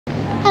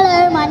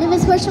my name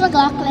is Portia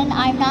Laughlin.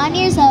 I'm 9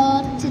 years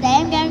old. Today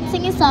I'm going to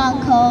sing a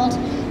song called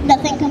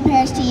Nothing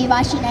Compares to You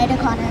by Sinead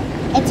O'Connor.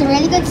 It's a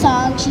really good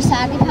song. She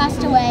sadly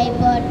passed away,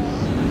 but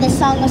this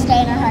song will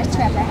stay in our hearts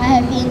forever. I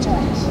hope you enjoy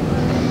it.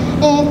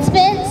 It's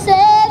been 7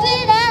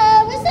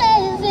 hours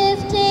and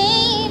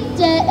 15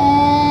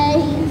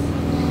 days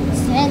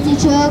since you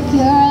took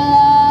your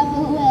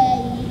love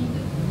away.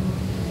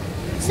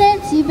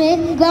 Since you've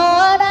been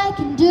gone, I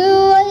can do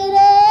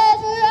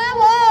whatever I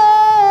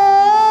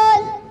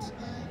want,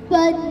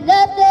 but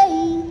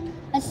nothing,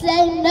 I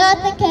say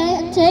nothing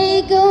can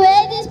take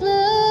away these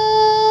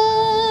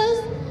blues.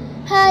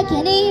 I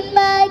can eat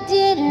my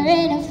dinner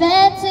in a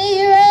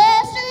fancy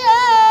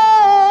restaurant,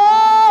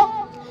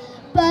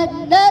 but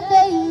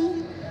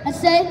nothing, I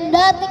say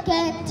nothing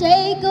can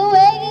take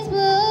away these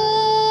blues.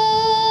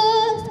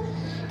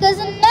 'Cause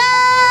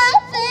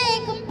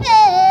nothing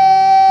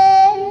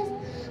compares,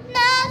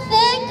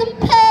 nothing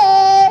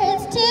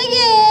compares to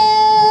you.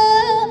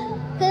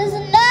 'Cause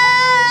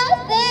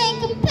nothing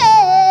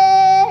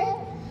compares,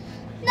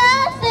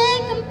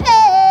 nothing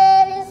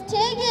compares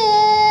to you.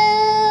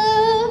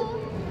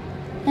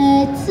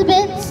 It's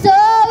been so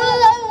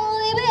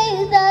lonely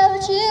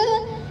without you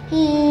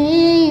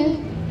here,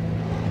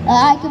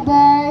 like a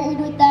bird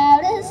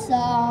without a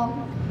song.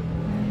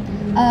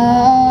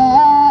 Oh.